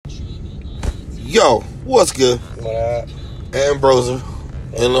Yo, what's good? What up? Ambrosia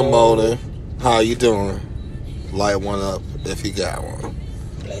in the morning. How you doing? Light one up if you got one.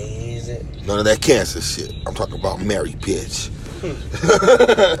 Blaze it. None of that cancer shit. I'm talking about Mary, bitch.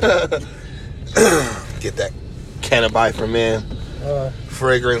 Get that cannabis from man.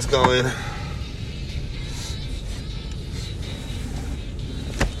 Fragrance going.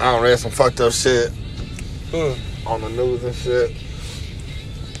 I done read some fucked up shit on the news and shit.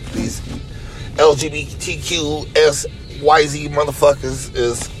 These LGBTQRswop motherfuckers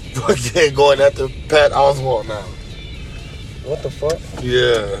is fucking going after Pat Oswalt now. What the fuck?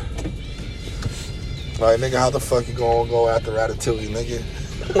 Yeah. Like, nigga, how the fuck you gonna go after Ratatouille, nigga?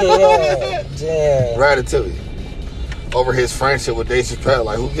 Yeah, damn. Ratatouille. Over his friendship with Dave Chappelle.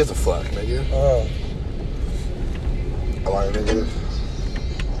 Like, who gives a fuck, nigga? Like, nigga.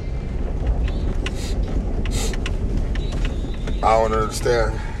 I don't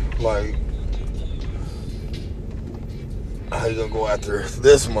understand. Like, how you gonna go after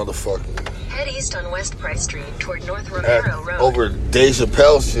this motherfucker? Head east on West Price Street toward North Romero Road. Over Dave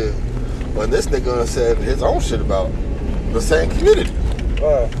Chappelle shit. When this nigga said his own shit about the same community. You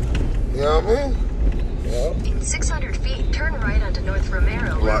know what I mean? Yeah. In 600 feet, turn right onto North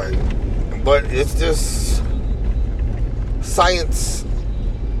Romero Road. Like, but it's just science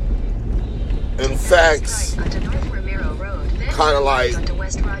and facts kind of like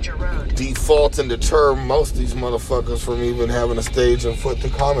default and deter most of these motherfuckers from even having a stage and foot to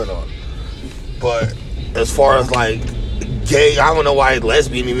comment on. But as far as like gay, I don't know why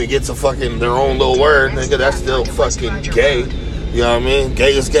lesbian even gets a fucking their own little word, nigga. That's still fucking gay. You know what I mean?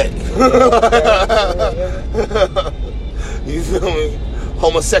 Gay is gay. You feel me?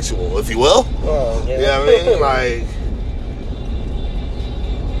 Homosexual, if you will. Yeah. You know what I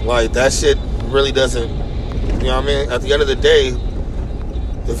mean? Like that shit really doesn't. You know what I mean? At the end of the day,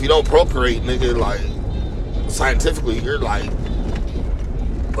 if you don't procreate, nigga, like scientifically, you're like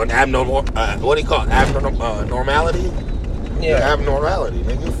an abnormal. What do you call it? Normality? Yeah. Abnormality,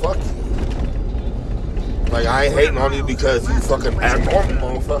 nigga. Fuck you. Like, I ain't hating on you because you fucking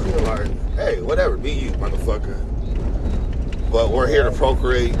abnormal, motherfucker. Like, hey, whatever, be you, motherfucker. But we're here to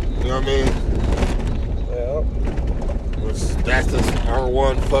procreate, you know what I mean? Yeah. That's just our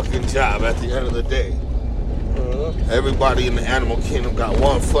one fucking job at the end of the day. Everybody in the animal kingdom got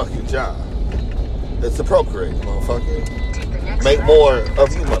one fucking job. It's to procreate, motherfucker. Make more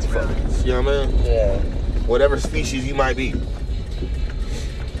of you motherfuckers, you know what I mean? Yeah. Whatever species you might be.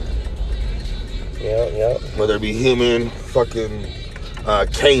 Yeah. Whether it be human, fucking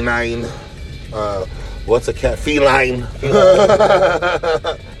canine, what's a cat? Feline.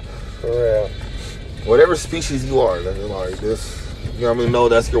 For real. Whatever species you are, like this, you know what I mean? No,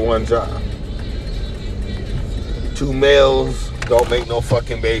 that's your one job. 2 males don't make no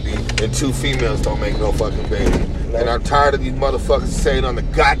fucking baby, and 2 females don't make no fucking baby. No. And I'm tired of these motherfuckers saying on the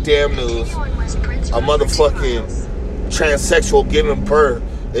goddamn news, a motherfucking transsexual giving birth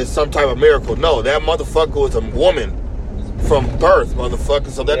is some type of miracle. No, that motherfucker was a woman from birth, motherfucker.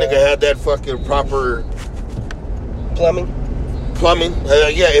 So that nigga had that fucking proper plumbing,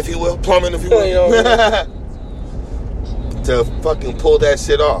 if you will, if you will, to fucking pull that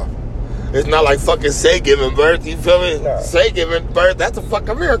shit off. It's not like fucking Say giving birth, you feel me? No. Say giving birth, that's a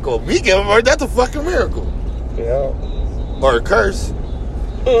fucking miracle. Me giving birth, that's a fucking miracle. Yeah. Or a curse.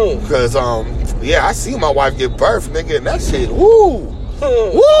 Because, I see my wife give birth, nigga, and that shit, woo!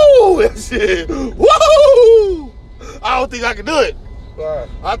 Woo! That shit, woo! I don't think I can do it. Right.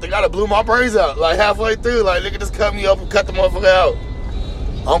 I think I'd have blew my brains out, like, halfway through. Like, nigga, just cut me up and cut the motherfucker out.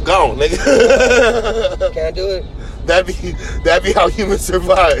 I'm gone, nigga. Can't do it. That'd be how humans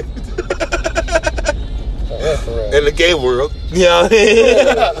survive. In the gay world. You know what I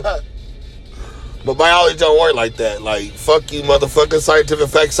mean? But biology don't work like that. Like, fuck you, motherfucker. Scientific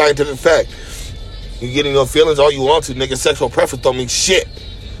fact. You getting your feelings all you want to, nigga. Sexual preference don't mean shit.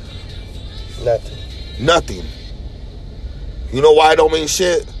 Nothing. You know why it don't mean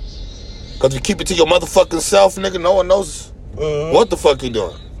shit? Because if you keep it to your motherfucking self, nigga, no one knows what the fuck you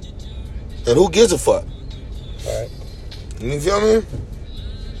doing. And who gives a fuck? Right. You feel me?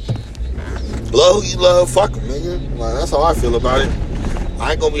 Love who you love, fuck them, nigga. Like, that's how I feel about it.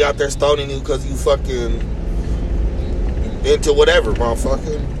 I ain't gonna be out there stoning you because you fucking into whatever,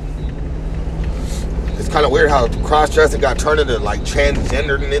 motherfucker. It's kind of weird how cross-dressing got turned into, like,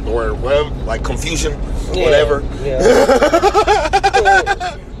 transgender in it or whatever, like confusion, whatever. Yeah.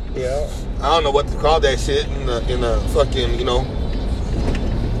 Yeah. I don't know what to call that shit in the fucking, you know,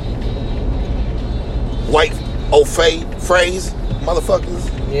 white au fait phrase, motherfuckers.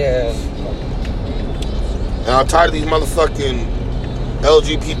 Yeah. And I'm tired of these motherfucking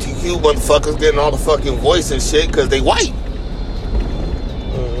LGBTQ motherfuckers getting all the fucking voice and shit because they white.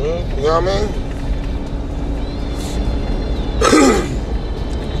 Mm-hmm. You know what I mean?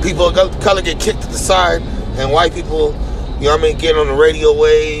 People of color get kicked to the side, and white people, you know what I mean, get on the radio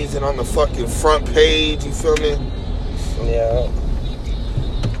waves and on the fucking front page, you feel me? Yeah.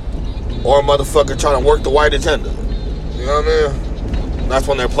 Or a motherfucker trying to work the white agenda. You know what I mean? That's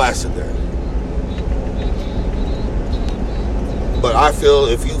when they're plastered there. But I feel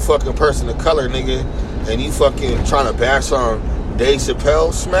if you fucking person of color, nigga, and you fucking trying to bash on Dave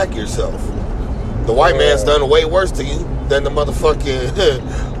Chappelle, smack yourself. The white man's done way worse to you than the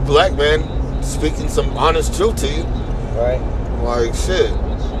motherfucking black man speaking some honest truth to you. Right. Like, shit.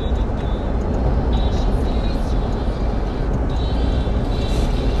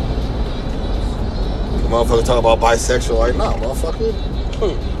 Motherfucker talk about bisexual, like, nah, motherfucker.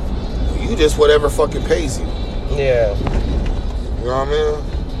 You just whatever fucking pays you. Yeah. You know what I mean?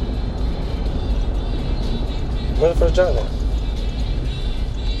 Where's the first job then?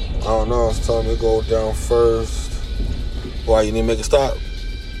 I don't know. It's telling me to go down first. Why, you need to make a stop?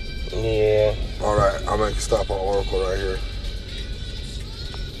 Yeah. Alright, I'll make a stop on Oracle right here.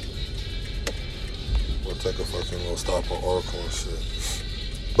 We'll take a fucking little stop on Oracle and shit.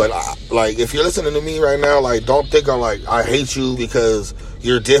 But, like, if you're listening to me right now, like, don't think I'm, like, I hate you because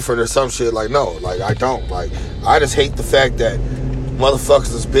you're different or some shit. Like, no. Like, I don't. Like, I just hate the fact that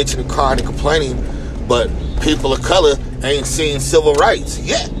motherfuckers is bitching and crying and complaining, but people of color ain't seen civil rights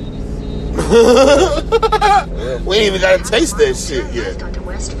yet. We ain't even got to taste that shit yet.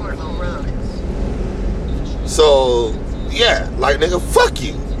 So, yeah. Like, nigga, fuck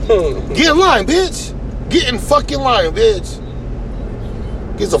you. Get in line, bitch. Get in fucking line, bitch.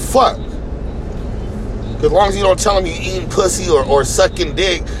 Gives a fuck. As long as you don't tell him you eating pussy or sucking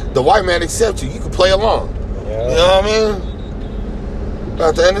dick, the white man accepts you. You can play along. Yeah. You know what I mean? But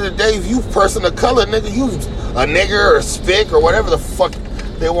at the end of the day, if you person of color, nigga, you a nigger or a spick or whatever the fuck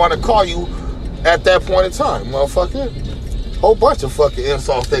they want to call you at that point in time, motherfucker. Whole bunch of fucking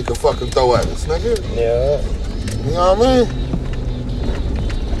insults they can fucking throw at us, nigga. Yeah. You know what I mean?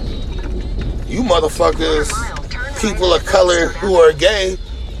 You motherfuckers, people of color who are gay,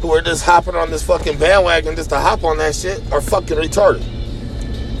 who are just hopping on this fucking bandwagon just to hop on that shit, are fucking retarded.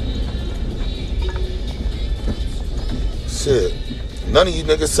 Shit. None of you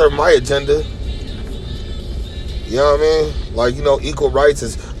niggas serve my agenda. You know what I mean? Like, you know, equal rights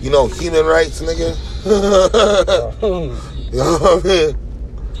is, you know, human rights, nigga. You know what I mean?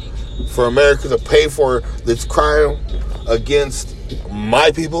 For America to pay for this crime against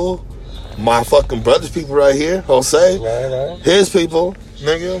my people, my fucking brother's people right here, Jose, Right. his people,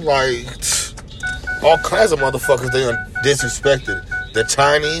 nigga, like, all kinds of motherfuckers they disrespected. The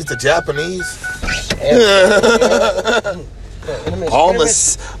Chinese, the Japanese. All in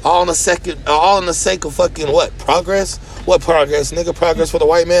the sake of fucking what? Progress? What progress, nigga? Progress for the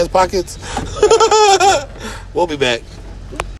white man's pockets? We'll be back.